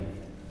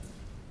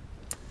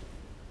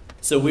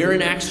So we're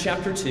in Acts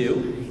chapter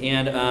 2,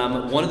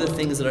 and one of the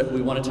things that we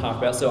want to talk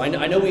about, so I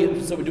know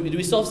do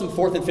we still have some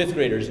 4th and 5th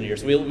graders in here?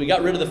 So we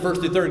got rid of the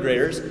 1st through 3rd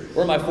graders.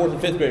 Where are my 4th and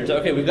 5th graders?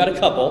 Okay, we've got a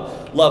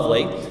couple.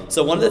 Lovely.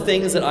 So one of the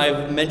things that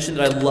I've mentioned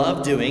that I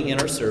love doing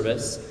in our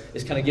service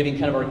is kind of giving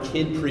kind of our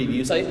kid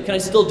previews. Can I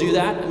still do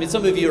that? I mean,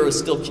 some of you are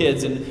still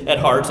kids at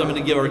heart, so I'm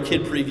going to give our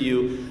kid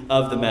preview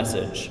of the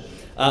message.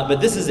 But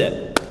this is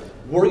it.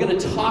 We're going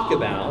to talk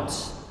about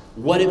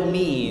what it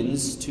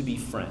means to be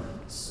friends.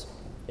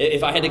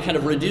 If I had to kind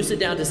of reduce it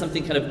down to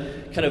something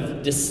kind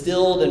of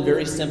distilled and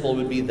very simple, it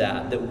would be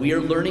that we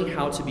are learning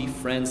how to be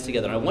friends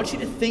together. And I want you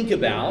to think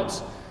about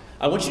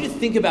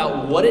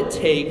what it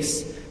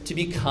takes to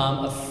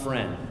become a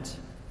friend.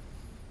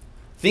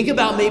 Think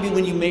about maybe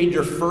when you made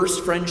your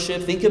first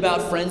friendship. Think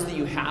about friends that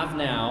you have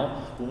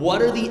now.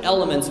 What are the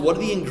elements, what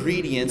are the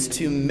ingredients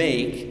to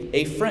make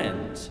a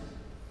friend?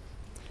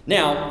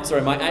 Now,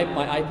 sorry, my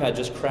iPad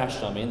just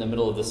crashed on me in the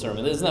middle of the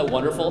sermon. Isn't that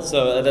wonderful?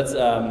 So that's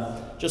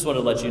just wanted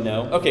to let you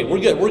know. Okay, we're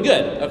good.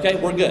 Okay,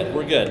 we're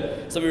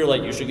good. Some of you are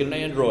like, you should get an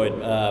Android.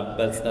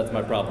 That's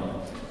my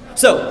problem.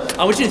 So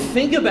I want you to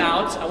think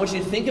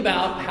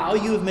about how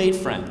you have made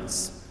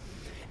friends,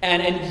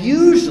 and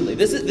usually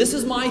this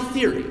is my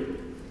theory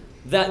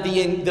that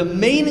the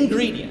main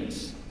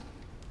ingredient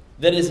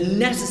that is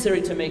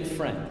necessary to make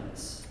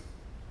friends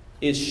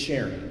is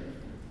sharing.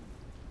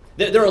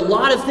 There are a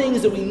lot of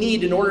things that we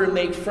need in order to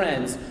make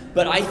friends,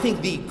 but I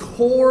think the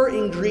core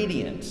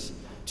ingredient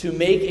to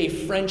make a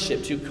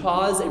friendship, to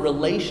cause a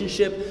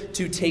relationship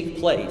to take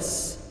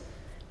place,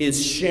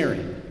 is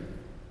sharing.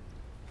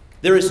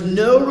 There is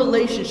no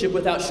relationship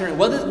without sharing.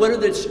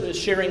 Whether it's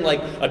sharing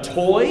like a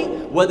toy,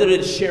 whether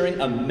it's sharing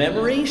a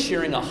memory,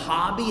 sharing a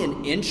hobby,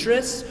 an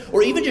interest,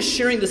 or even just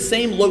sharing the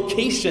same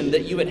location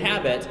that you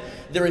inhabit,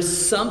 there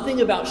is something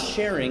about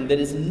sharing that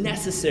is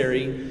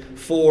necessary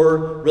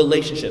for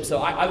relationships. So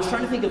I was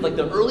trying to think of like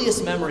the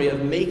earliest memory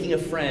of making a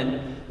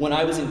friend when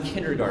I was in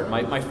kindergarten.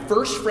 My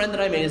first friend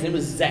that I made, his name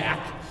was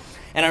Zach.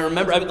 And I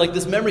remember,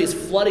 this memory is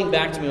flooding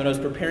back to me when I was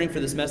preparing for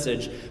this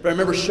message. But I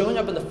remember showing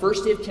up on the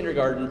first day of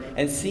kindergarten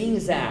and seeing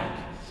Zach.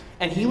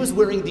 And he was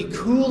wearing the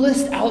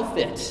coolest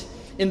outfit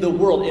in the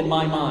world in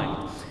my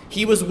mind.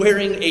 He was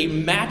wearing a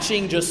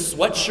matching just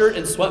sweatshirt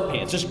and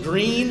sweatpants. Just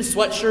green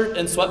sweatshirt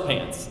and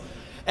sweatpants.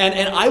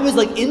 And I was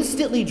like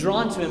instantly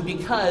drawn to him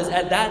because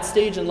at that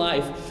stage in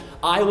life,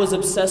 I was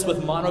obsessed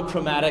with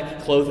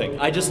monochromatic clothing.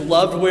 I just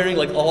loved wearing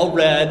like all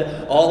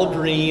red, all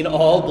green,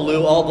 all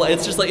blue, all black.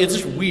 It's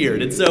just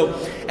weird.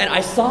 And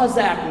I saw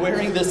Zach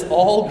wearing this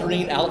all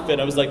green outfit.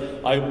 I was like,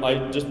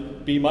 I just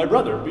be my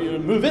brother,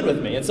 move in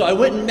with me. And so I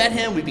went and met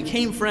him. We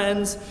became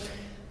friends.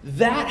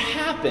 That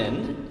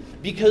happened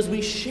because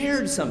we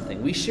shared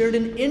something. We shared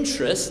an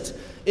interest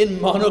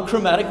in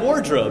monochromatic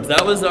wardrobes.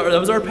 That was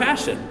our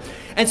passion.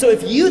 And so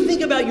if you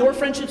think about your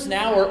friendships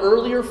now or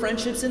earlier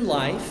friendships in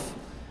life,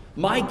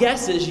 my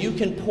guess is you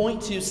can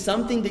point to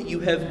something that you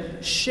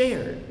have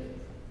shared.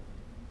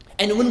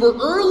 And when we're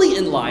early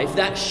in life,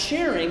 that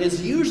sharing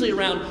is usually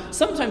around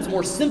sometimes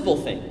more simple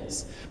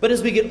things. But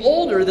as we get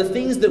older, the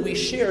things that we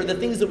share, the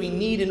things that we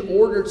need in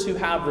order to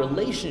have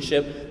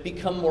relationship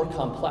become more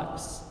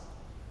complex.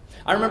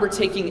 I remember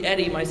taking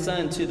Eddie, my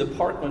son, to the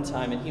park one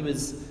time, and I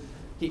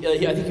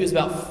think he was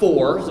about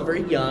 4, so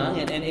very young,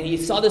 and he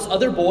saw this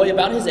other boy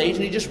about his age,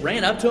 and he just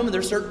ran up to him, and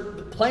they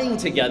start playing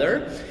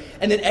together.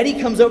 And then Eddie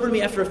comes over to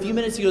me after a few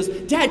minutes. He goes,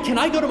 "Dad, can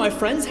I go to my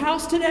friend's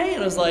house today?"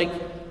 And I was like,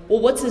 "Well,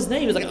 what's his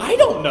name?" He was like, "I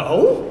don't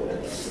know."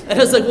 And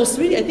I was like, "Well,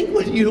 sweetie, I think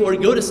when you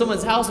go to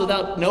someone's house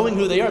without knowing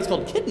who they are, it's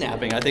called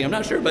kidnapping, I think. I'm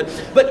not sure." But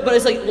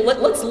it's like,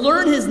 let's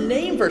learn his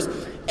name first.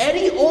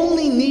 Eddie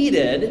only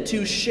needed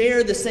to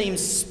share the same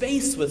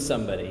space with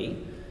somebody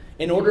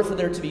in order for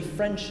there to be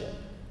friendship.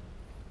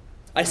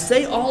 I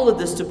say all of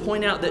this to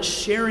point out that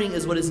sharing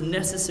is what is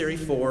necessary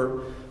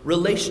for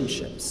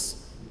relationships.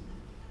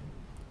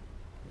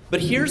 But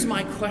here's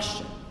my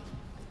question.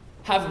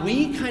 Have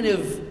we kind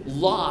of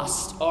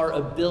lost our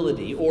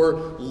ability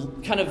or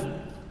kind of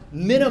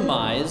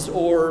minimized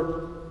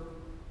or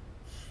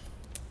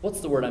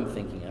what's the word I'm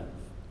thinking of?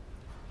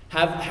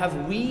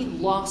 Have we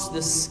lost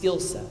the skill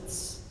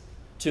sets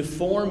to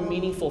form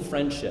meaningful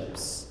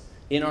friendships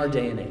in our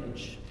day and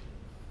age?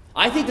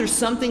 I think there's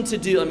something to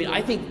do.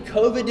 I think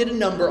COVID did a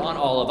number on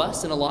all of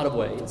us in a lot of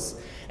ways.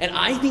 And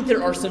I think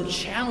there are some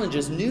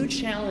challenges, new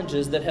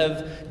challenges that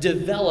have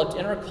developed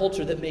in our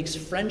culture that makes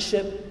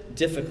friendship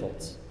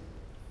difficult.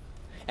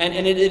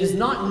 And it is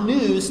not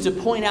news to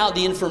point out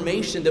the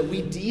information that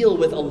we deal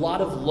with a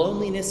lot of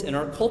loneliness in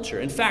our culture.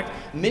 In fact,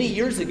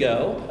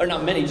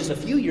 just a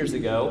few years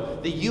ago,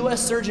 the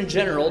U.S. Surgeon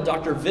General,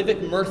 Dr.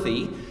 Vivek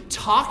Murthy,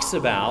 talks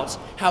about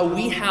how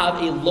we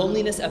have a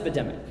loneliness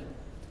epidemic.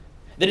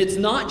 That it's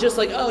not just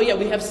like, oh yeah,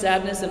 we have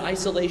sadness and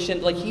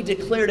isolation. Like he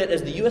declared it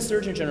as the U.S.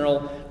 Surgeon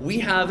General, we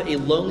have a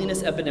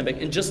loneliness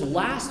epidemic. And just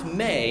last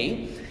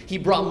May, he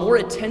brought more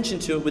attention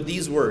to it with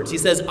these words. He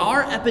says,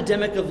 "Our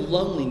epidemic of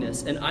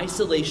loneliness and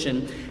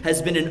isolation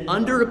has been an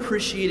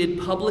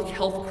underappreciated public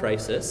health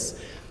crisis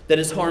that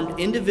has harmed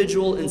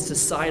individual and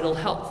societal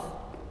health.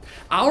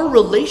 Our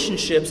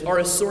relationships are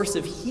a source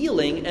of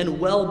healing and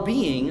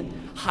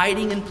well-being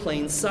hiding in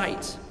plain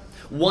sight,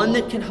 one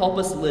that can help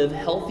us live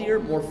healthier,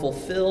 more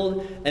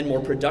fulfilled, and more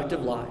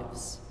productive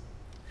lives.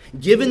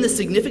 Given the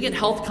significant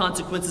health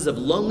consequences of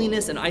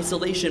loneliness and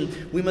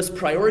isolation, we must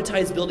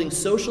prioritize building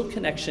social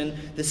connection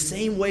the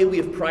same way we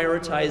have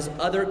prioritized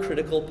other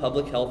critical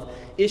public health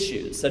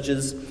issues, such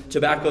as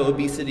tobacco,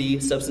 obesity,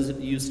 substance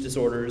use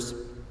disorders.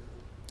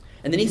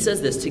 And then he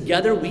says this: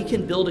 together we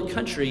can build a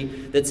country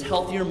that's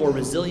healthier, more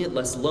resilient,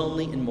 less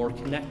lonely, and more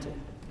connected.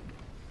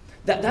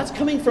 That's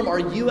coming from our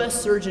U.S.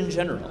 Surgeon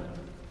General.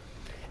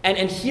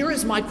 And here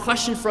is my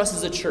question for us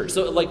as a church.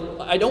 So,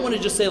 I don't want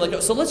to just say,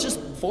 so let's just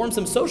form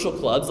some social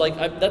clubs.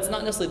 That's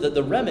not necessarily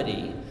the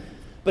remedy.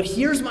 But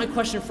here's my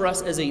question for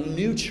us as a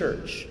new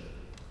church.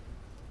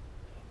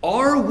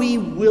 Are we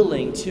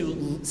willing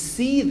to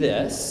see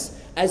this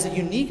as a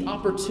unique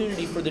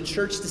opportunity for the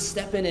church to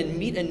step in and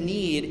meet a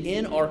need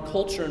in our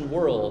culture and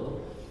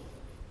world?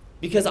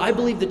 Because I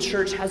believe the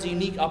church has a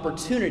unique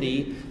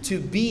opportunity to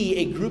be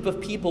a group of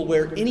people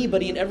where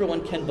anybody and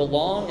everyone can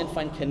belong and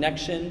find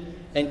connection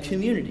and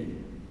community.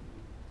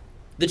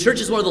 The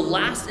church is one of the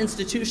last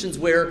institutions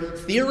where,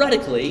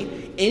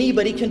 theoretically,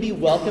 anybody can be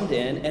welcomed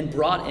in and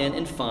brought in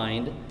and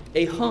find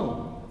a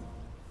home.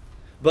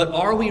 But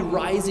are we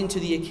rising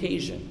to the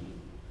occasion?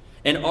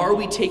 And are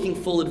we taking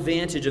full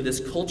advantage of this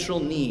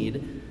cultural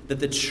need that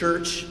the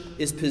church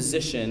is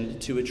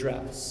positioned to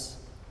address?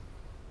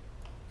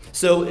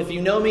 So if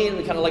you know me and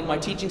kind of like my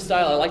teaching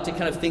style, I like to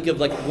kind of think of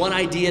one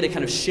idea to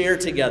kind of share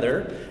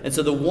together. And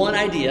so the one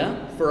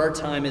idea for our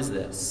time is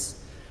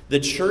this: the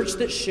church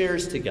that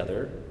shares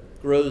together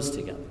grows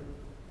together.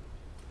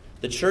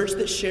 The church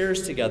that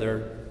shares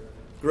together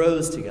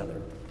grows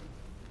together.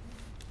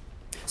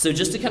 So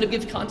just to kind of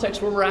give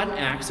context where we're at in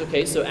Acts,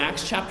 okay, so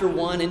Acts chapter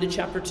 1 into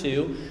chapter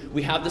 2,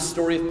 we have the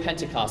story of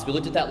Pentecost. We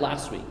looked at that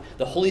last week.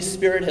 The Holy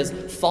Spirit has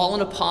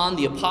fallen upon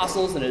the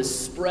apostles and it has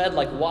spread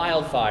like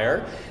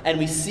wildfire. And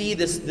we see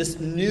this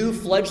new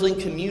fledgling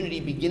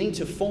community beginning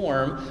to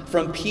form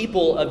from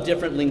people of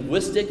different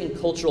linguistic and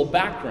cultural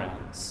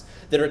backgrounds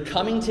that are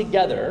coming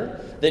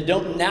together, that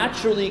don't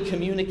naturally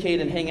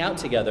communicate and hang out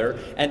together,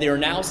 and they are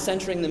now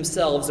centering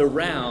themselves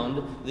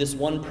around this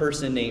one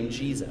person named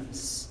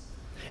Jesus.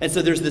 And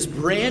so there's this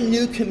brand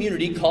new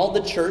community called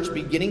the church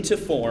beginning to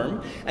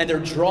form, and they're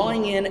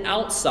drawing in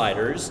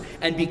outsiders,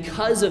 and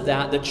because of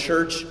that, the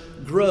church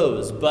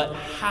grows. But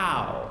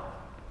how?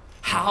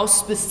 How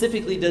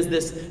specifically does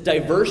this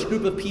diverse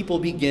group of people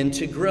begin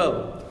to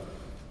grow?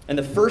 And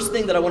the first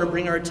thing that I want to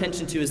bring our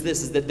attention to is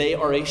this, is that they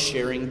are a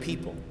sharing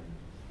people.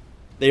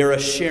 They are a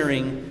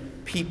sharing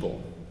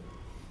people.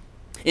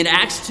 In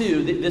Acts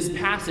 2, this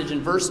passage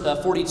in verse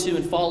 42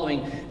 and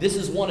following, this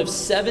is one of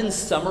 7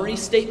 summary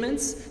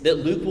statements that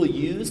Luke will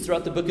use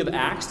throughout the book of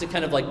Acts to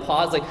kind of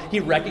pause. He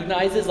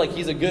recognizes,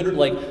 he's a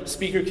good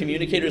speaker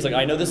communicator. He's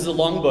I know this is a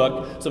long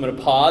book, so I'm going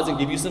to pause and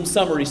give you some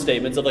summary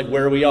statements of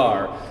where we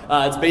are.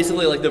 It's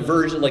basically the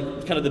version,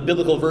 kind of the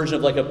biblical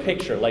version of a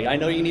picture. I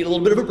know you need a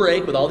little bit of a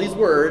break with all these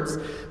words,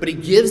 but he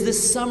gives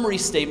this summary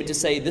statement to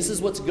say, this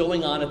is what's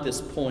going on at this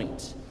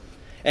point.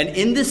 And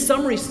in this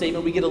summary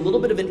statement, we get a little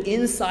bit of an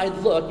inside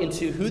look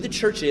into who the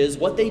church is,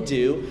 what they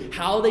do,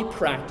 how they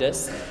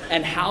practice,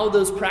 and how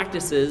those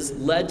practices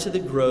led to the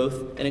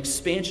growth and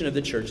expansion of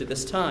the church at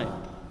this time.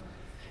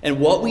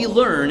 And what we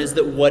learn is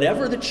that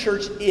whatever the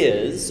church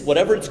is,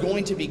 whatever it's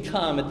going to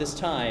become at this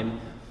time,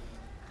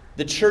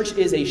 the church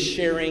is a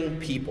sharing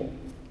people.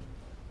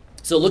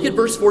 So look at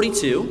verse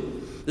 42.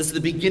 This is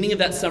the beginning of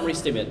that summary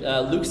statement.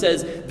 Luke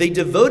says, they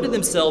devoted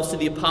themselves to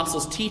the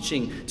apostles'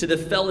 teaching, to the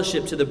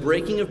fellowship, to the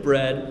breaking of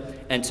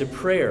bread, and to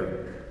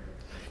prayer.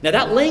 Now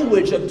that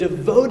language of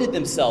devoted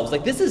themselves,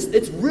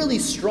 it's really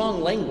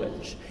strong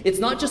language. It's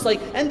not just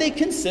and they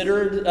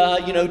considered,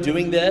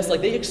 doing this,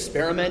 they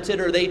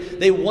experimented, or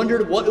they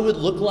wondered what it would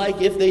look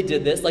like if they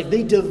did this.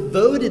 They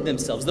devoted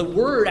themselves. The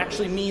word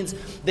actually means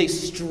they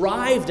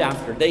strived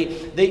after.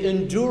 They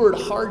endured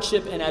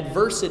hardship and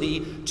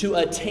adversity to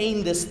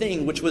attain this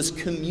thing, which was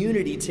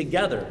community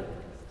together.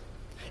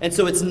 And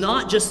so it's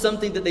not just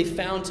something that they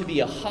found to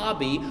be a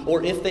hobby,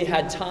 or if they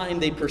had time,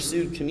 they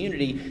pursued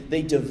community.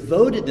 They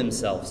devoted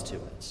themselves to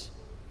it.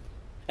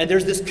 And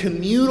there's this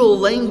communal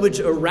language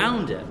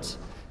around it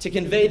to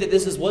convey that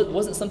this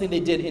wasn't something they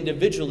did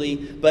individually,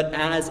 but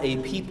as a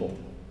people.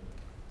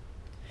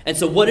 And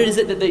so what is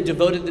it that they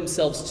devoted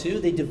themselves to?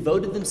 They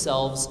devoted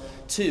themselves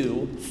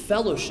to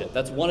fellowship.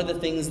 That's one of the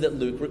things that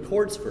Luke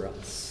records for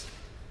us.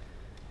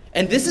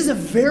 And this is a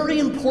very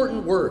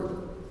important word.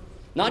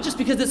 Not just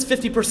because it's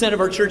 50% of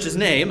our church's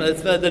name,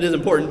 that is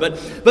important,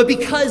 but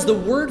because the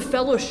word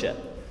fellowship,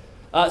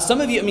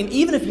 some of you,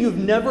 even if you've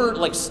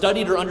never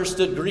studied or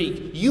understood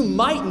Greek, you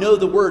might know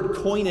the word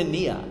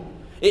koinonia.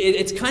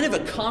 It's kind of a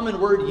common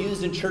word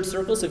used in church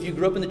circles, so if you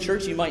grew up in the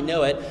church, you might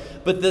know it.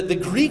 But the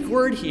Greek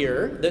word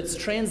here that's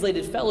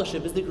translated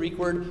fellowship is the Greek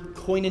word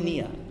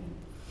koinonia.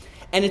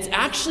 And it's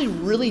actually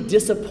really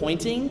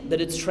disappointing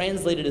that it's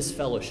translated as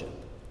fellowship.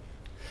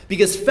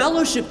 Because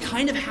fellowship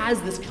kind of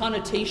has this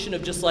connotation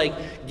of just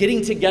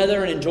getting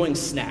together and enjoying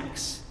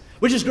snacks.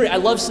 Which is great. I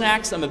love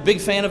snacks. I'm a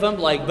big fan of them.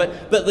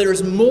 But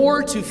there's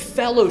more to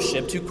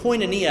fellowship, to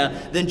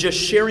koinonia, than just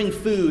sharing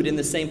food in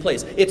the same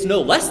place. It's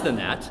no less than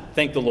that,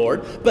 thank the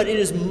Lord, but it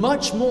is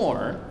much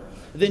more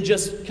than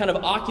just kind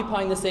of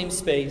occupying the same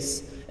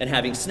space and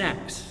having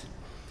snacks.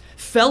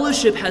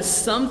 Fellowship has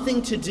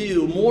something to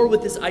do more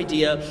with this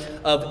idea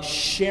of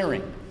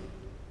sharing.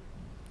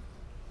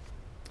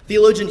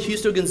 Theologian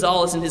Justo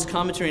Gonzalez, in his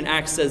commentary on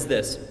Acts, says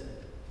this: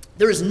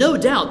 there is no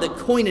doubt that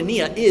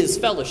koinonia is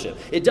fellowship.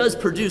 It does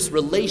produce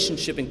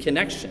relationship and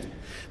connection,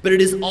 but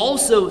it is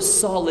also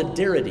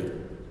solidarity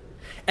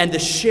and the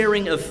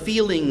sharing of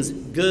feelings,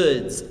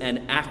 goods,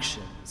 and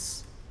actions.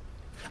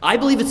 I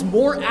believe it's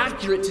more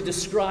accurate to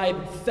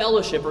describe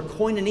fellowship or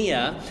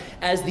koinonia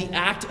as the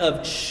act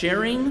of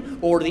sharing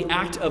or the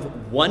act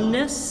of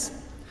oneness,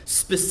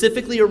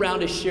 specifically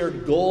around a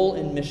shared goal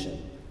and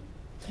mission.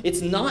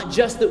 It's not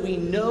just that we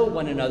know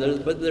one another,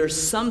 but there's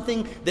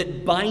something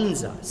that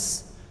binds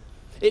us.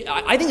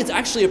 I think it's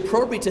actually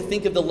appropriate to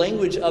think of the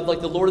language of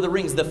like the Lord of the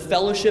Rings, the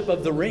Fellowship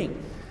of the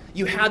Ring.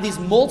 You have these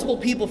multiple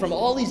people from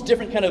all these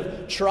different kind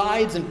of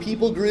tribes and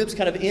people groups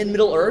kind of in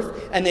Middle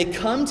Earth, and they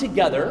come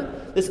together,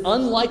 this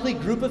unlikely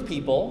group of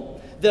people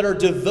that are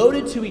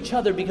devoted to each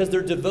other because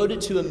they're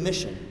devoted to a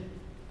mission.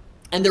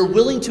 And they're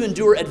willing to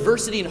endure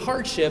adversity and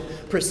hardship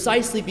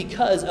precisely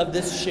because of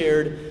this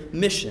shared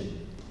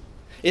mission.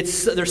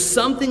 There's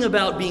something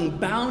about being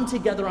bound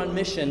together on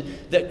mission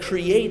that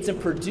creates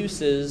and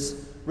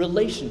produces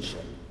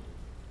relationship.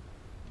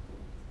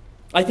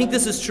 I think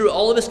this is true.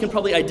 All of us can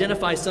probably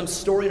identify some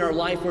story in our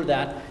life where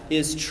that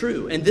is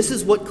true. And this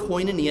is what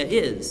koinonia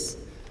is.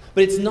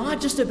 But it's not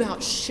just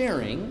about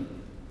sharing.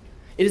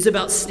 It is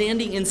about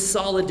standing in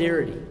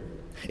solidarity.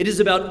 It is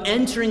about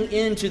entering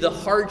into the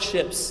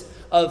hardships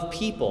of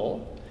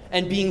people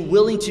and being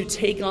willing to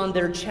take on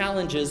their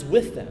challenges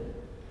with them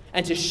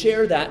and to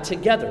share that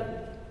together.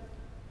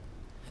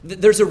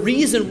 There's a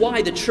reason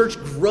why the church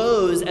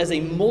grows as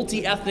a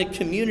multi-ethnic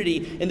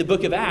community in the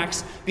book of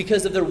Acts,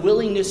 because of their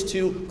willingness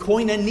to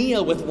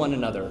koinonia with one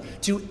another,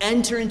 to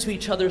enter into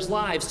each other's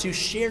lives, to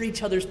share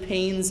each other's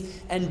pains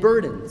and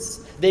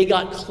burdens. They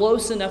got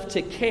close enough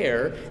to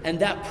care, and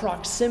that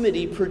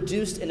proximity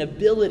produced an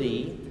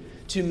ability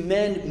to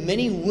mend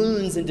many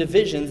wounds and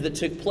divisions that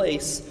took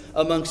place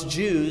amongst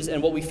Jews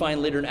and what we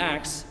find later in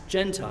Acts,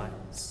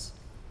 Gentiles.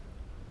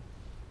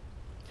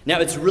 Now,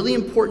 it's really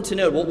important to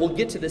note, we'll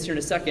get to this here in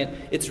a second,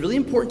 it's really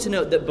important to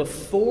note that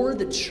before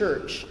the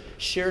church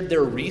shared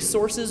their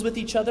resources with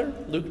each other,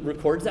 Luke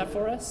records that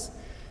for us,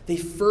 they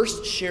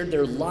first shared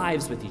their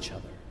lives with each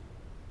other.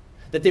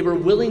 That they were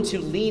willing to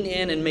lean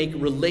in and make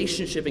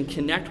relationship and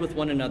connect with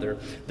one another.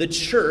 The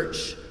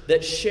church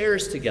that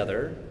shares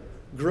together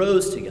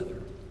grows together.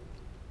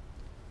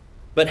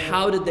 But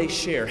how did they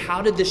share?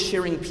 How did the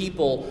sharing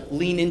people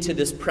lean into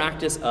this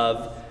practice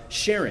of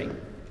sharing?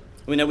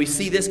 We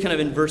see this kind of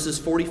in verses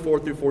 44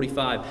 through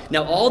 45.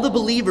 Now all the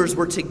believers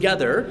were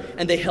together,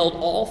 and they held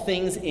all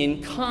things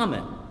in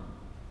common.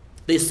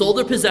 They sold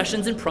their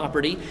possessions and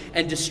property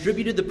and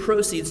distributed the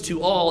proceeds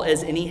to all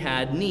as any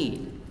had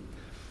need.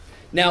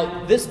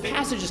 Now, this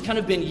passage has kind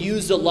of been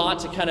used a lot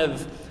to kind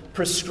of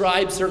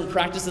prescribe certain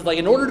practices. Like,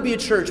 in order to be a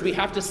church, we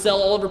have to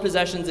sell all of our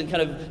possessions and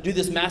kind of do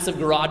this massive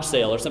garage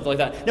sale or something like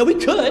that. Now, we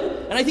could,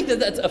 and I think that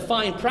that's a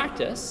fine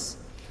practice.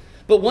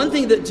 But one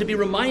thing that to be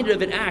reminded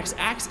of in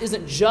Acts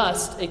isn't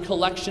just a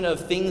collection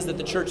of things that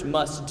the church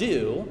must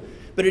do,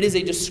 but it is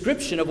a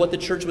description of what the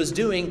church was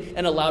doing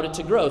and allowed it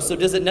to grow. So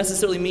does it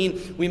necessarily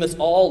mean we must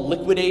all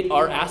liquidate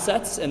our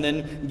assets and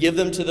then give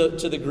them to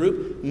the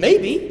group?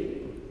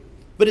 Maybe,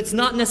 but it's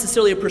not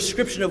necessarily a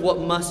prescription of what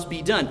must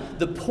be done.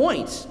 The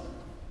point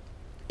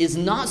is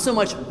not so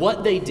much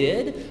what they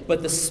did,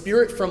 but the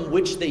spirit from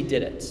which they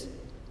did it.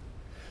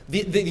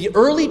 The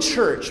early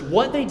church,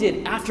 what they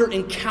did after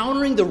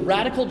encountering the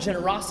radical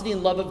generosity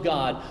and love of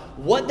God,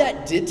 what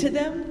that did to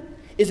them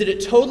is that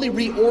it totally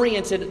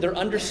reoriented their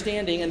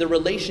understanding and their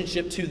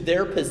relationship to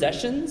their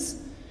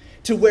possessions,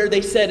 to where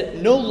they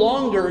said, no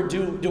longer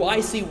do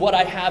I see what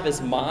I have as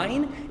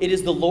mine, it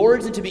is the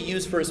Lord's and to be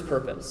used for his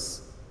purpose.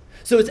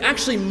 So it's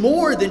actually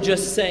more than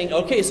just saying,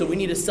 okay, so we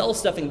need to sell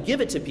stuff and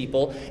give it to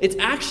people. It's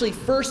actually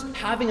first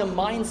having a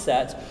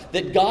mindset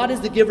that God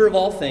is the giver of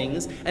all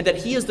things and that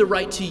he has the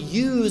right to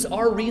use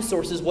our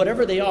resources,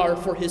 whatever they are,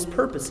 for his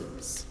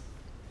purposes.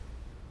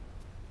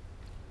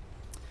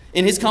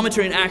 In his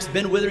commentary on Acts,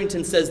 Ben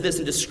Witherington says this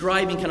in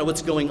describing kind of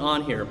what's going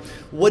on here.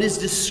 What is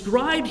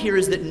described here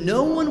is that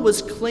no one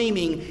was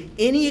claiming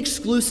any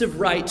exclusive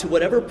right to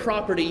whatever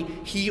property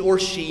he or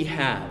she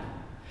had.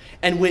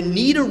 And when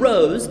need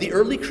arose, the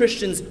early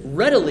Christians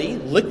readily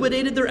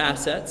liquidated their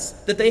assets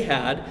that they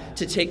had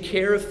to take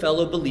care of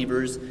fellow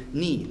believers'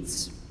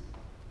 needs.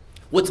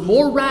 What's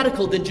more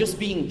radical than just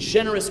being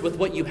generous with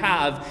what you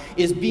have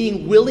is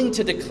being willing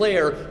to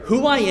declare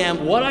who I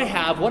am, what I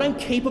have, what I'm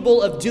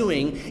capable of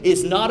doing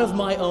is not of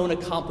my own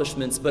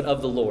accomplishments, but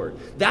of the Lord.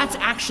 That's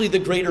actually the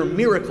greater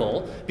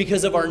miracle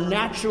because of our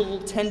natural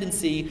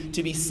tendency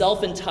to be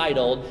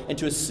self-entitled and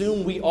to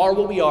assume we are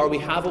what we are, we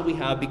have what we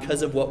have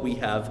because of what we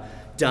have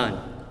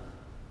done.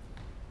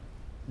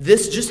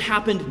 This just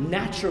happened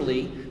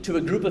naturally to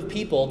a group of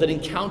people that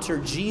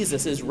encountered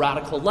Jesus'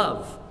 radical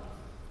love.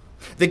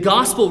 The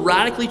gospel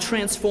radically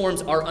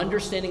transforms our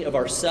understanding of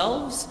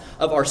ourselves,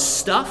 of our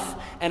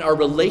stuff, and our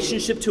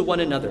relationship to one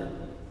another.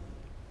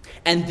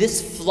 And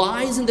this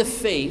flies in the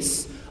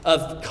face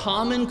of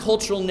common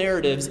cultural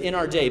narratives in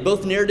our day,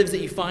 both narratives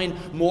that you find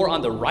more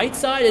on the right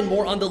side and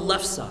more on the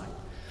left side.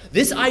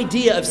 This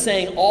idea of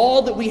saying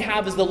all that we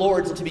have is the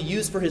Lord's and to be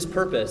used for his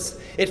purpose,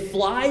 it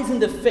flies in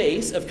the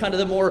face of kind of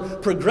the more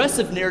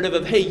progressive narrative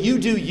of, hey,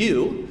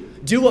 you,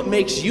 do what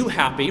makes you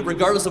happy,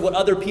 regardless of what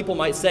other people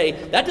might say.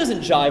 That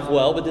doesn't jive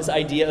well with this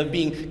idea of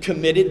being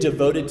committed,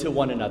 devoted to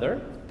one another.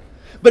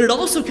 But it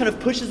also kind of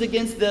pushes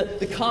against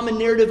the common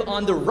narrative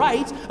on the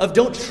right of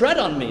don't tread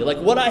on me. Like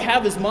what I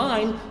have is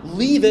mine,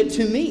 leave it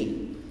to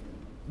me.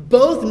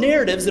 Both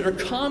narratives that are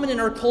common in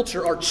our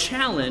culture are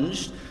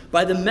challenged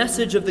by the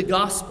message of the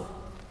gospel.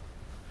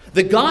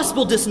 The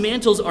gospel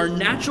dismantles our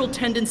natural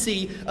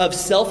tendency of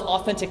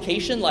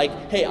self-authentication, like,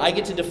 hey, I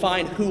get to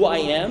define who I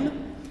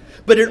am.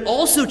 But it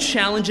also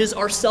challenges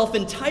our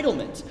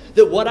self-entitlement,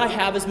 that what I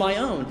have is my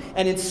own.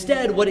 And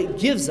instead, what it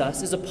gives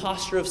us is a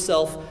posture of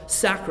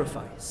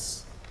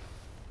self-sacrifice.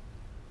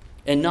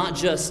 And not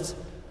just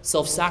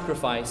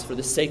self-sacrifice for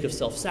the sake of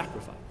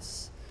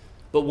self-sacrifice,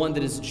 but one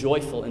that is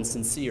joyful and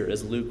sincere,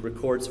 as Luke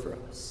records for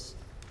us.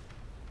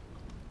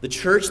 The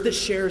church that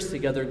shares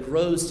together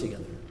grows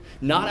together,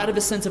 not out of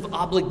a sense of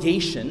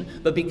obligation,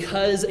 but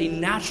because a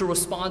natural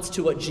response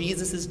to what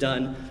Jesus has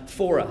done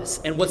for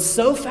us. And what's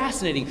so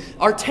fascinating,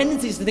 our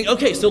tendency is to think,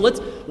 okay, so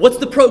what's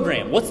the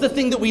program? What's the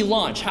thing that we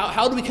launch?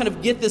 How do we kind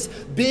of get this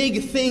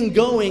big thing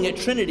going at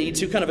Trinity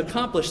to kind of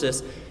accomplish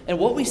this? And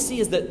what we see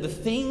is that the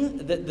thing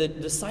that the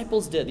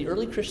disciples did, the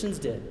early Christians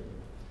did,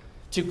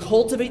 to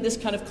cultivate this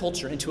kind of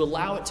culture and to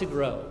allow it to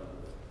grow,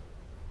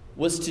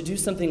 was to do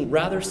something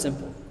rather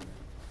simple.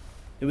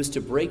 It was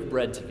to break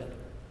bread together.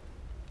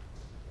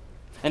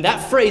 And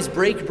that phrase,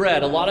 break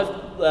bread, a lot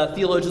of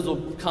theologians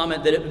will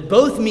comment that it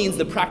both means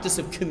the practice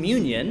of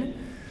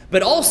communion,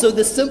 but also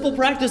the simple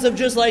practice of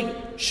just like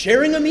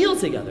sharing a meal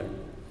together.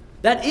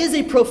 That is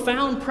a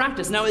profound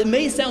practice. Now, it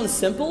may sound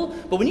simple,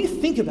 but when you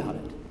think about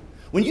it,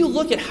 when you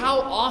look at how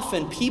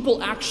often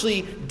people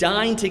actually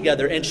dine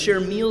together and share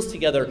meals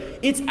together,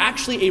 it's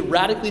actually a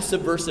radically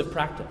subversive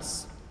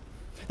practice.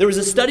 There was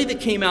a study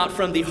that came out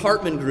from the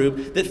Hartman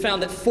Group that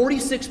found that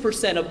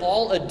 46% of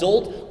all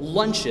adult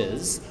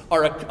lunches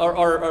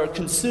are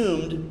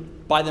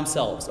consumed by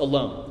themselves,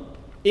 alone,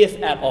 if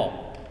at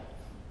all.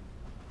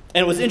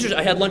 And it was interesting.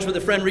 I had lunch with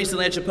a friend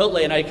recently at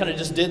Chipotle, and I kind of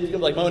just did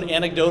like my own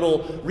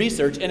anecdotal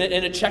research, and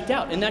it checked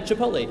out in that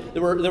Chipotle.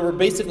 There were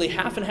basically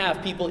half and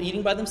half people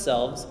eating by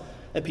themselves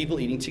and people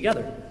eating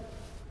together.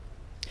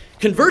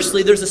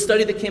 Conversely, there's a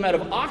study that came out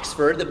of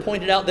Oxford that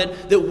pointed out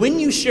that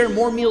when you share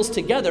more meals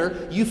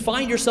together, you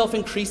find yourself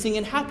increasing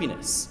in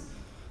happiness.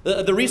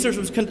 The research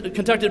was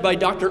conducted by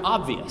Dr.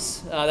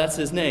 Obvious. That's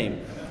his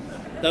name.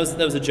 That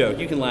was a joke.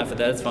 You can laugh at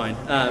that. It's fine.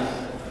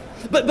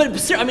 But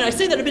I mean, I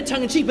say that a bit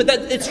tongue-in-cheek, but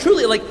that it's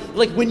truly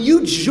like when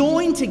you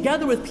join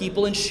together with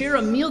people and share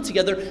a meal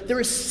together,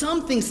 there is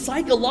something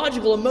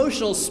psychological,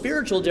 emotional,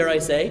 spiritual, dare I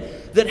say,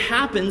 that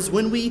happens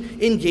when we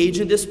engage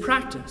in this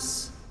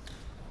practice.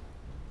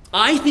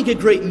 I think a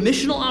great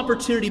missional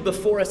opportunity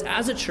before us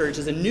as a church,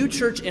 as a new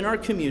church in our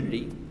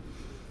community,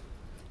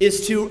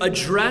 is to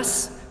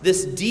address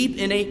this deep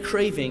innate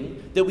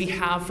craving that we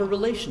have for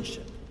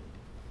relationship.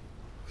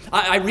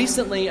 I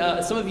recently,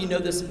 some of you know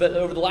this, but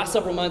over the last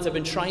several months I've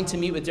been trying to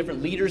meet with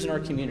different leaders in our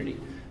community.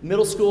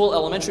 Middle school,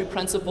 elementary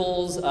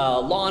principals,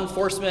 law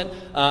enforcement.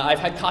 I've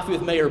had coffee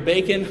with Mayor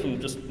Bacon. I'm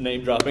just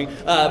name dropping.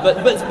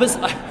 But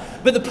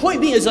the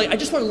point being is I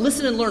just want to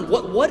listen and learn.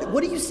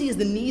 What do you see as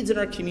the needs in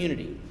our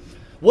community?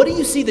 What do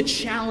you see the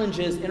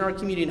challenges in our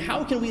community, and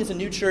how can we as a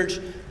new church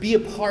be a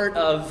part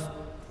of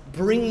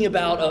bringing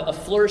about a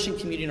flourishing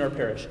community in our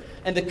parish?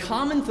 And the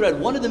common thread,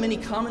 one of the many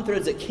common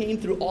threads that came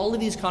through all of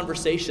these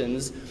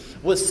conversations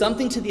was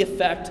something to the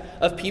effect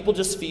of people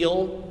just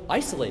feel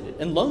isolated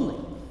and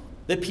lonely,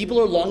 that people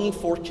are longing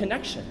for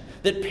connection,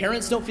 that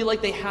parents don't feel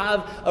like they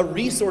have a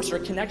resource or a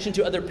connection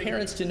to other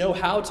parents to know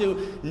how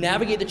to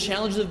navigate the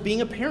challenges of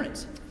being a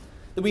parent.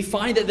 That we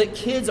find that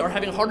kids are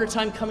having a harder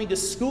time coming to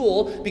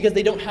school because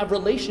they don't have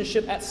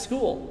relationship at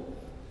school.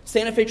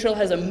 Santa Fe Trail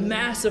has a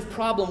massive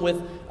problem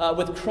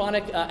with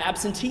chronic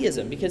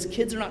absenteeism because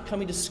kids are not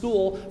coming to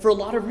school for a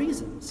lot of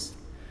reasons.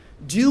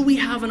 Do we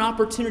have an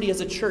opportunity as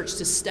a church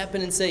to step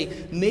in and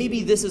say,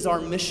 maybe this is our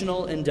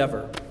missional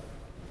endeavor?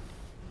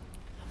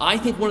 I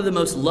think one of the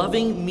most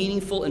loving,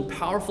 meaningful, and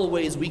powerful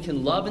ways we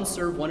can love and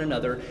serve one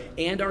another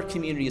and our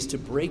community is to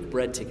break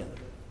bread together.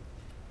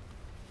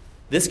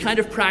 This kind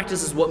of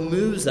practice is what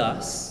moves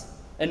us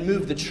and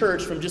move the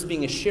church from just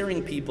being a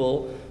sharing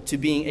people to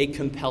being a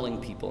compelling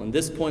people. And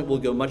this point will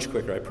go much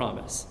quicker, I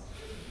promise.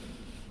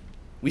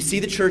 We see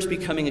the church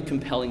becoming a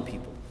compelling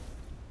people.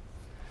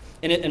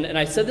 And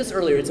I said this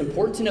earlier, it's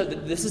important to note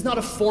that this is not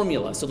a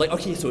formula. So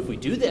okay, so if we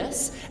do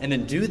this, and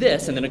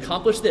then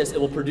accomplish this, it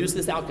will produce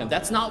this outcome.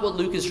 That's not what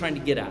Luke is trying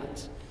to get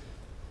at.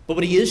 But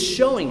what he is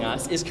showing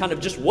us is kind of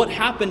just what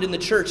happened in the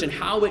church and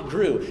how it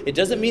grew. It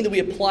doesn't mean that we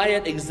apply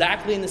it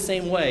exactly in the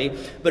same way,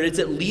 but it's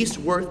at least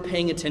worth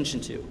paying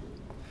attention to.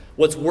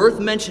 What's worth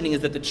mentioning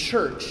is that the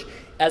church,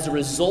 as a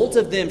result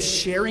of them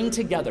sharing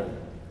together,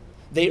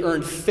 they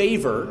earned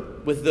favor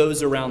with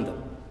those around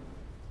them.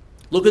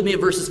 Look with me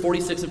at verses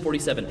 46 and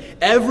 47.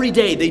 Every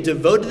day they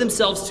devoted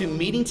themselves to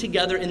meeting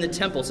together in the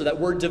temple. So that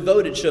word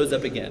devoted shows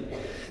up again.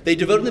 They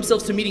devoted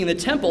themselves to meeting in the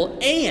temple,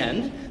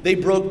 and they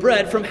broke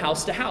bread from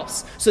house to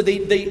house. So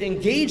they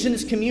engaged in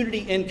this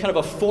community in kind of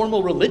a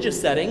formal religious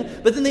setting,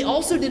 but then they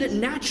also did it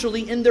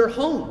naturally in their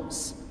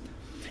homes.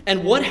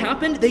 And what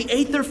happened? They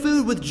ate their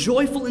food with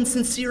joyful and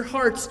sincere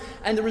hearts.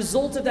 And the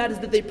result of that is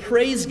that they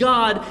praised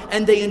God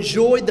and they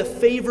enjoyed the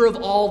favor of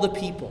all the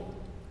people.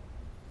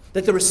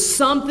 That there was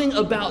something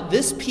about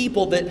this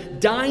people that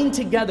dined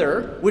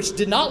together, which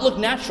did not look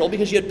natural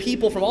because you had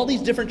people from all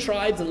these different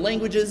tribes and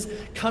languages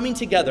coming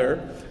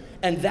together,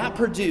 and that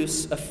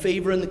produced a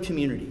favor in the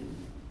community.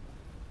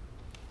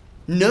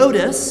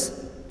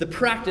 Notice the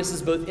practice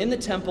is both in the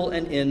temple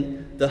and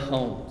in the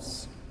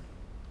homes.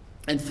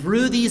 And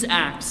through these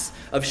acts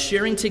of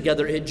sharing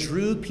together, it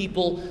drew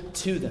people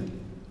to them.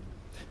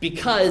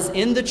 Because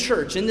in the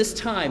church, in this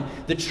time,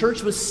 the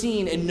church was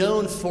seen and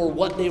known for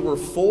what they were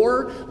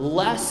for,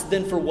 less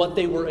than for what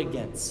they were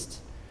against.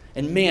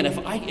 And man,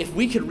 if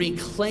we could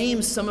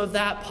reclaim some of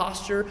that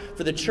posture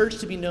for the church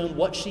to be known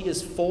what she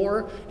is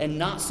for and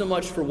not so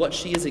much for what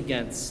she is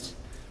against,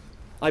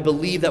 I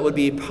believe that would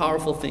be a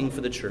powerful thing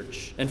for the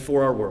church and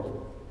for our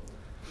world.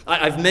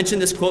 I've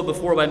mentioned this quote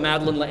before by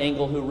Madeleine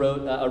L'Engle, who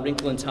wrote A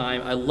Wrinkle in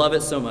Time. I love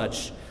it so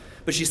much.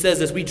 But she says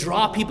this: we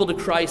draw people to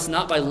Christ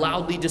not by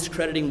loudly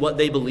discrediting what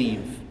they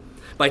believe,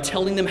 by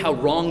telling them how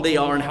wrong they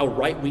are and how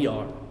right we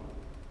are,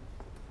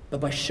 but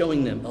by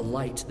showing them a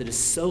light that is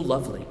so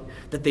lovely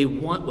that they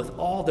want with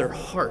all their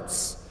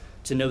hearts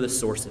to know the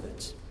source of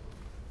it.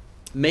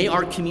 May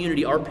our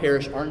community, our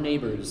parish, our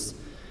neighbors,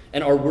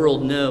 and our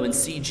world know and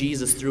see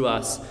Jesus through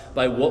us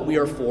by what we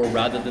are for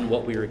rather than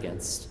what we are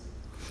against.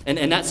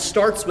 And that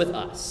starts with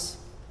us.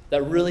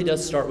 That really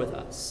does start with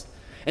us.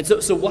 And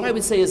so what I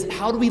would say is,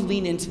 how do we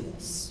lean into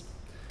this?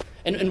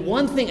 And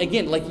one thing,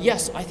 again, like,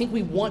 yes, I think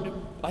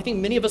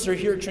many of us are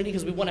here at Trinity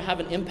because we want to have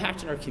an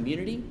impact in our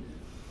community.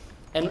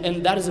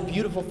 And that is a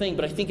beautiful thing,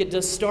 but I think it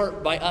does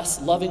start by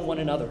us loving one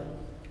another.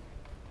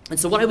 And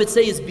so what I would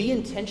say is be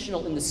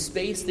intentional in the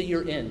space that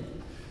you're in.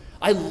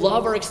 I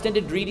love our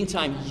extended greeting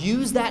time.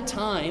 Use that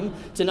time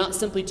to not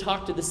simply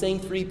talk to the same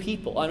 3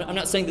 people. I'm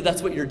not saying that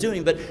that's what you're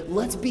doing, but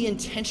let's be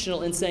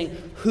intentional in saying,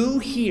 who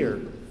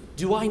here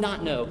do I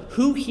not know?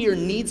 Who here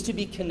needs to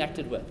be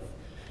connected with?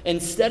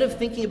 Instead of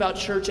thinking about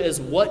church as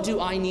what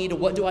do I need,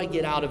 what do I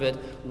get out of it,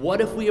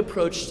 what if we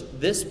approached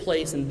this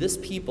place and this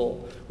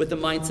people with the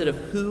mindset of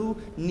who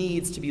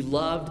needs to be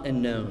loved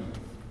and known?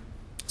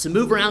 So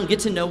move around,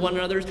 get to know one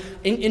another,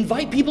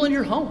 invite people in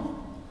your home.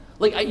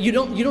 Like, you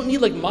don't need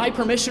like my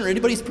permission or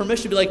anybody's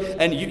permission to be like,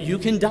 and you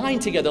can dine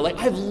together. Like,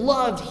 I've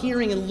loved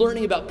hearing and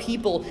learning about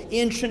people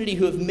in Trinity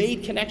who have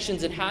made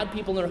connections and had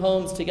people in their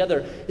homes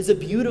together. It's a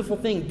beautiful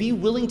thing. Be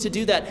willing to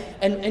do that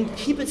and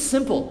keep it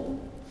simple.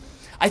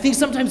 I think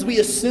sometimes we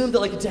assume that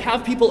like to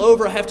have people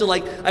over, I have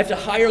to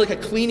hire like a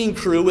cleaning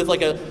crew with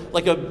like a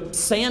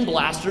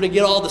sandblaster to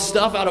get all the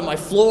stuff out of my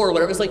floor or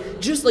whatever. It's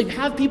like, just like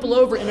have people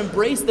over and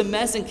embrace the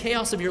mess and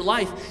chaos of your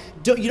life.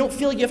 You don't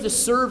feel like you have to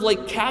serve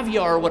like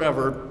caviar or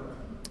whatever.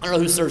 I don't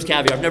know who serves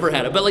caviar. I've never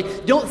had it. But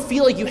like, don't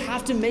feel like you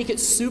have to make it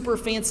super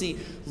fancy.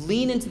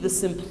 Lean into the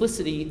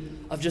simplicity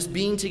of just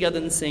being together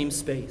in the same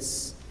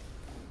space.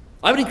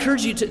 I would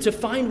encourage you to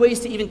find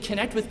ways to even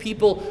connect with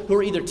people who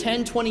are either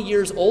 10, 20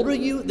 years older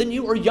than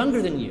you or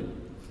younger than you.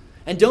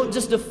 And don't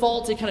just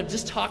default to kind of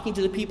just talking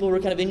to the people who are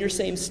kind of in your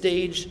same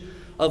stage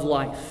of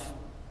life.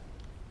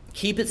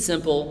 Keep it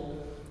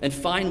simple and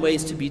find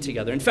ways to be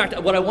together. In fact,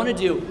 what I want to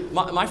do,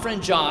 my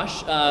friend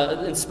Josh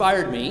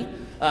inspired me.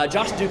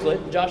 Josh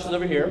Duclett, Josh is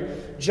over here.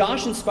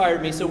 Josh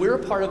inspired me. So we're a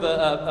part of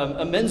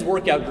a men's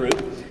workout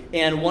group,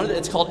 and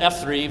it's called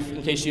F3,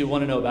 in case you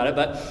want to know about it,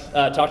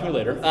 but talk to me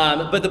later.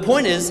 But the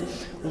point is,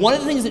 one of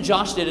the things that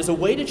Josh did is a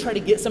way to try to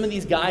get some of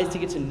these guys to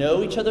get to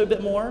know each other a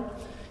bit more,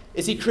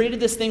 is he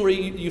created this thing where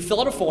you fill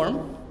out a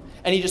form,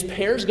 and he just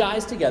pairs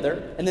guys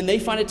together, and then they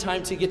find a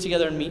time to get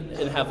together and meet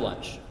and have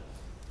lunch.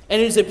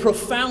 And it is a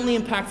profoundly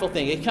impactful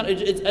thing.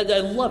 I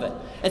love it.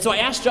 And so I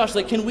asked Josh,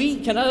 like, I don't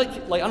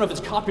know if it's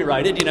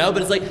copyrighted, but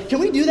it's like,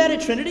 can we do that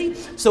at Trinity?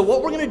 So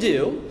what we're going to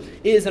do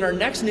is in our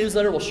next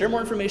newsletter, we'll share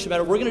more information about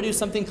it. We're going to do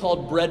something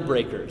called Bread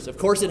Breakers. Of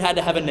course, it had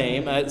to have a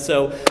name. But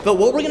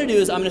what we're going to do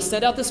is I'm going to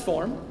send out this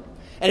form.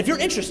 And if you're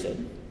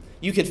interested,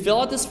 you can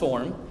fill out this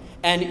form.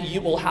 And you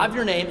will have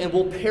your name, and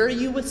we'll pair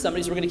you with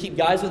somebody. So we're going to keep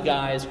guys with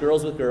guys,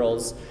 girls with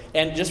girls.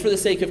 And just for the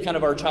sake of kind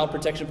of our child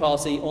protection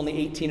policy, only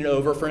 18 and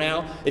over for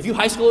now. If you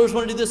high schoolers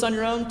want to do this on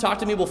your own, talk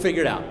to me, we'll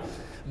figure it out.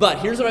 But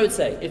here's what I would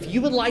say. If you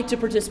would like to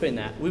participate in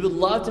that, we would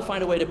love to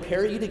find a way to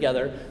pair you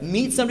together,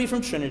 meet somebody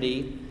from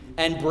Trinity,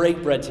 and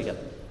break bread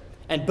together.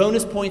 And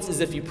bonus points is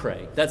if you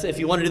pray. That's if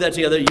you want to do that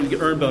together, you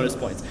earn bonus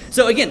points.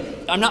 So again,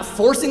 I'm not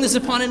forcing this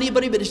upon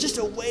anybody, but it's just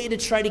a way to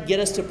try to get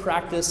us to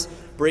practice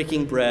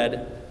breaking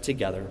bread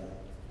together.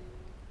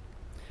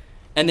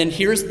 And then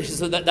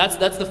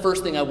that's the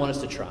first thing I want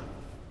us to try.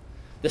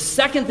 The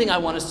second thing I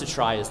want us to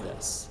try is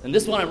this. And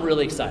this one I'm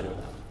really excited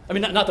about. I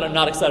mean, not that I'm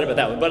not excited about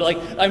that one, but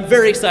I'm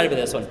very excited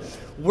about this one.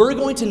 We're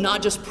going to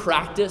not just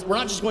practice, we're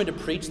not just going to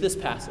preach this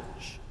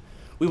passage.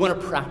 We want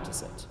to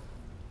practice it.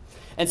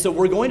 And so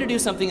we're going to do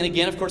something, and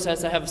again, of course, it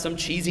has to have some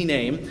cheesy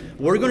name.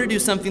 We're going to do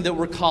something that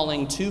we're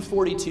calling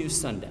 242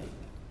 Sunday.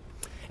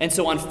 And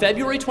so on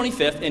February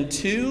 25th, in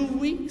 2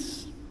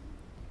 weeks,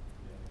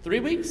 3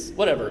 weeks,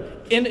 whatever,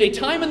 in a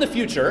time in the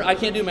future, I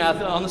can't do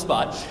math on the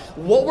spot,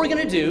 what we're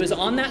going to do is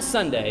on that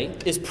Sunday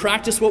is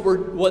practice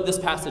what this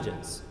passage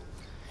is.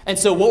 And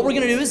so what we're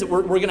going to do is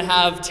we're going to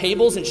have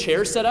tables and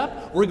chairs set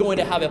up. We're going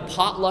to have a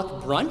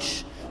potluck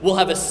brunch. We'll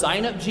have a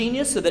sign-up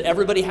genius so that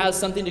everybody has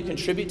something to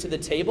contribute to the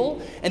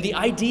table. And the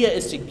idea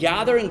is to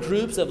gather in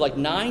groups of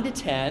 9 to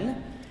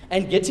 10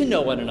 and get to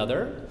know one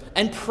another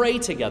and pray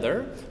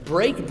together,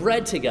 break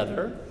bread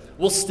together.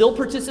 We'll still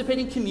participate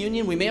in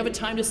communion. We may have a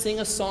time to sing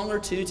a song or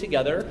two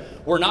together.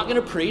 We're not going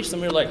to preach. Some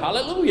of you are like,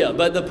 hallelujah.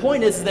 But the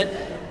point is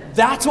that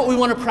that's what we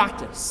want to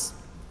practice.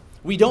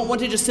 We don't want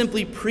to just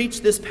simply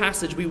preach this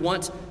passage. We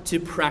want to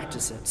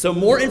practice it. So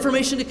more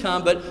information to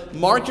come, but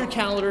mark your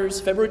calendars,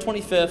 February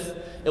 25th.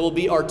 It will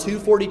be our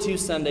 242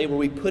 Sunday where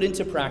we put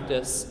into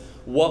practice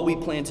what we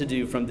plan to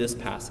do from this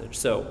passage.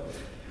 So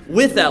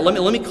with that,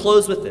 let me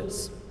close with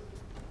this.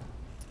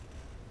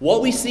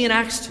 What we see in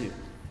Acts 2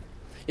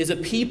 is a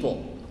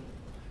people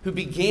who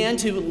began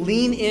to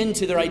lean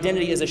into their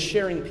identity as a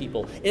sharing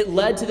people. It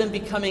led to them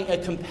becoming a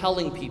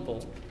compelling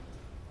people.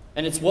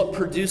 And it's what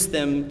produced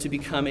them to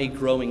become a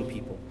growing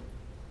people.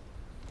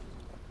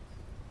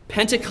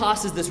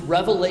 Pentecost is this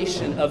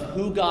revelation of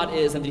who God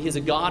is and that He is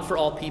a God for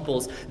all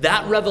peoples.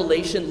 That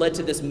revelation led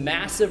to this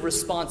massive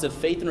response of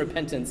faith and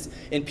repentance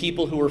in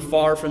people who were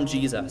far from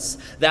Jesus.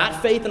 That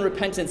faith and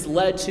repentance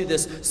led to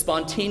this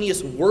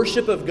spontaneous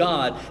worship of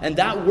God, and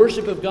that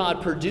worship of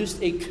God produced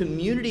a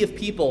community of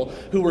people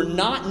who were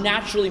not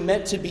naturally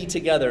meant to be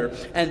together.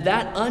 And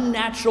that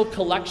unnatural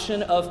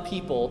collection of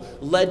people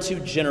led to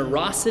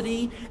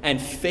generosity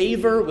and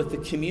favor with the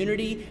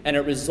community, and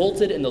it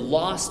resulted in the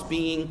lost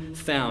being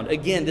found.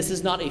 Again, this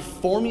is not a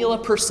formula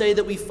per se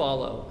that we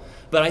follow,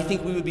 but I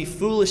think we would be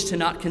foolish to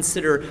not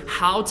consider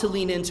how to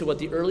lean into what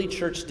the early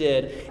church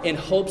did in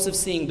hopes of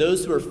seeing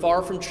those who are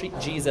far from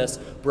Jesus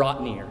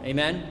brought near.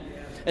 Amen?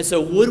 And so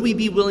would we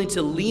be willing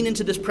to lean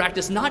into this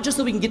practice, not just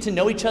so we can get to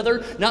know each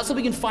other, not so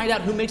we can find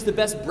out who makes the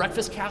best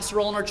breakfast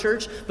casserole in our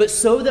church, but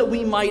so that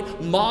we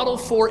might model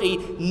for a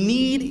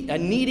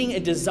needing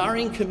and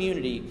desiring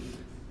community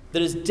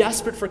that is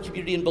desperate for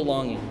community and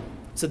belonging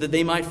so that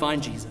they might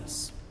find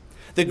Jesus.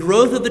 The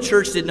growth of the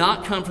church did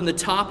not come from the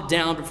top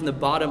down, but from the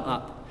bottom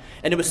up.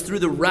 And it was through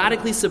the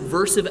radically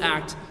subversive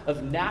act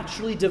of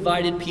naturally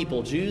divided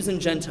people, Jews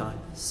and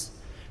Gentiles,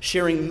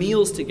 sharing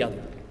meals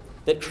together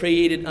that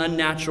created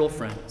unnatural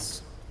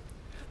friends.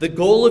 The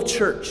goal of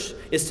church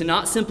is to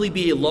not simply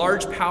be a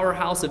large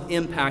powerhouse of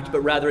impact,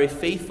 but rather a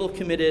faithful,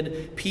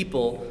 committed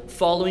people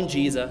following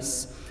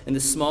Jesus in the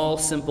small,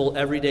 simple,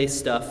 everyday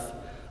stuff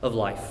of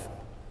life.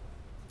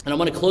 And I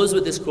want to close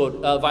with this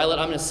quote. Violet,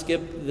 I'm going to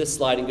skip this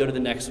slide and go to the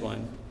next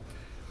one.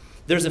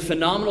 There's a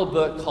phenomenal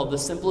book called The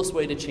Simplest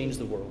Way to Change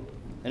the World.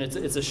 And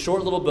it's a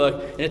short little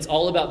book, and it's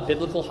all about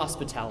biblical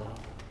hospitality.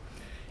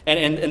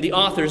 And the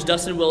authors,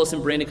 Dustin Willis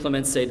and Brandon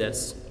Clements, say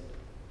this.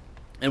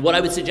 And what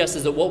I would suggest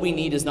is that what we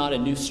need is not a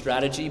new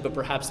strategy, but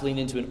perhaps lean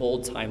into an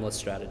old, timeless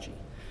strategy.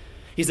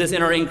 He says,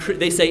 in our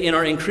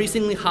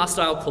increasingly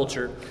hostile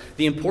culture,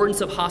 the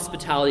importance of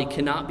hospitality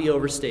cannot be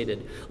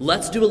overstated.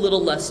 Let's do a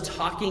little less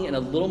talking and a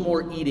little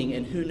more eating,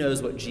 and who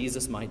knows what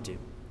Jesus might do.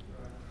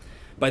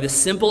 By the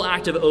simple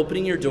act of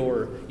opening your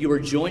door, you are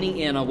joining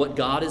in on what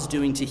God is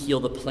doing to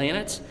heal the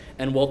planet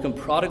and welcome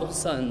prodigal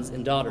sons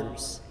and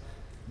daughters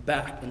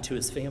back into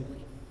His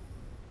family.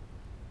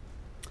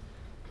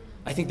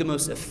 I think the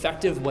most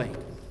effective way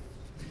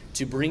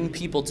to bring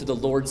people to the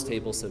Lord's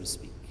table, so to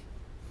speak,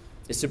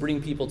 is to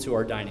bring people to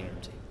our dining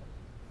room table.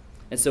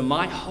 And so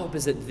my hope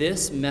is that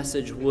this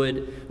message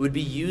would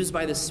be used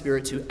by the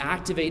Spirit to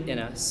activate in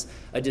us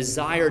a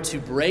desire to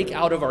break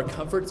out of our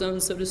comfort zone,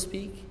 so to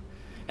speak,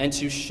 and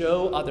to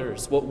show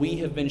others what we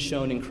have been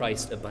shown in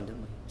Christ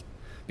abundantly.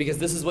 Because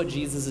this is what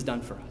Jesus has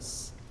done for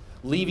us,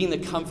 leaving the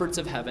comforts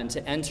of heaven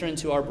to enter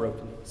into our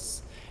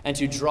brokenness and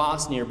to draw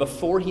us near.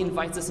 Before He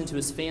invites us into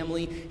His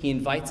family, He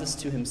invites us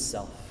to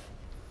Himself.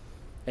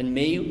 And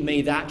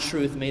may that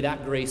truth, may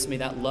that grace, may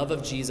that love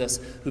of Jesus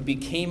who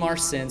became our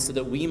sin so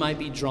that we might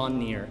be drawn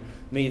near,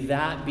 may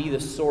that be the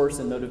source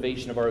and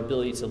motivation of our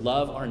ability to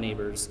love our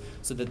neighbors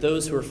so that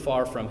those who are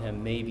far from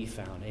Him may be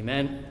found.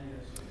 Amen?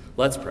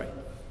 Let's pray.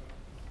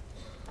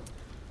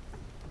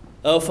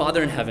 Oh,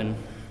 Father in heaven,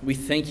 we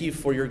thank You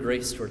for Your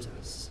grace towards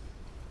us.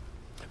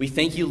 We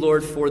thank You,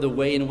 Lord, for the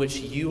way in which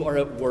You are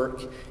at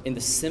work in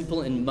the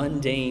simple and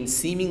mundane,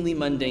 seemingly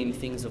mundane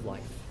things of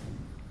life.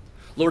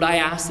 Lord, I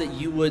ask that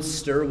you would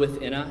stir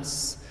within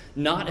us,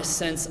 not a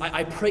sense,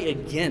 I pray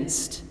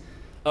against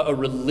a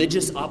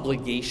religious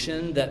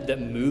obligation that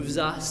moves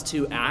us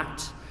to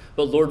act,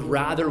 but Lord,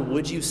 rather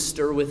would you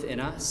stir within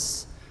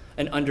us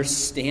an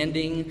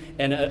understanding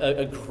and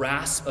a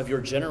grasp of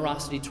your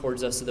generosity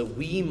towards us so that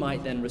we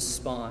might then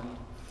respond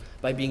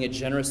by being a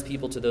generous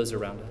people to those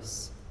around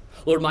us.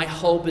 Lord, my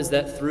hope is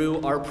that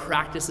through our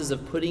practices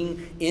of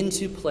putting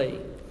into play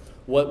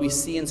what we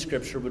see in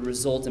Scripture would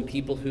result in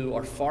people who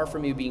are far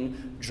from you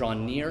being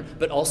drawn near,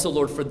 but also,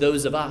 Lord, for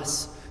those of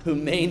us who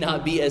may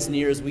not be as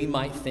near as we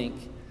might think,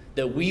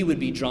 that we would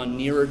be drawn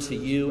nearer to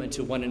you and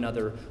to one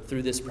another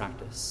through this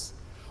practice.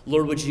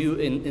 Lord, would you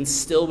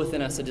instill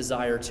within us a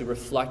desire to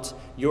reflect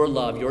your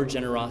love, your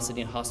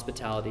generosity, and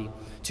hospitality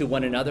to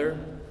one another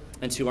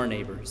and to our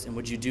neighbors, and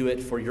would you do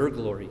it for your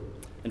glory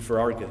and for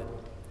our good?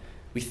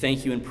 We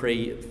thank you and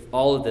pray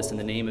all of this in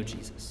the name of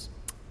Jesus.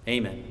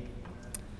 Amen.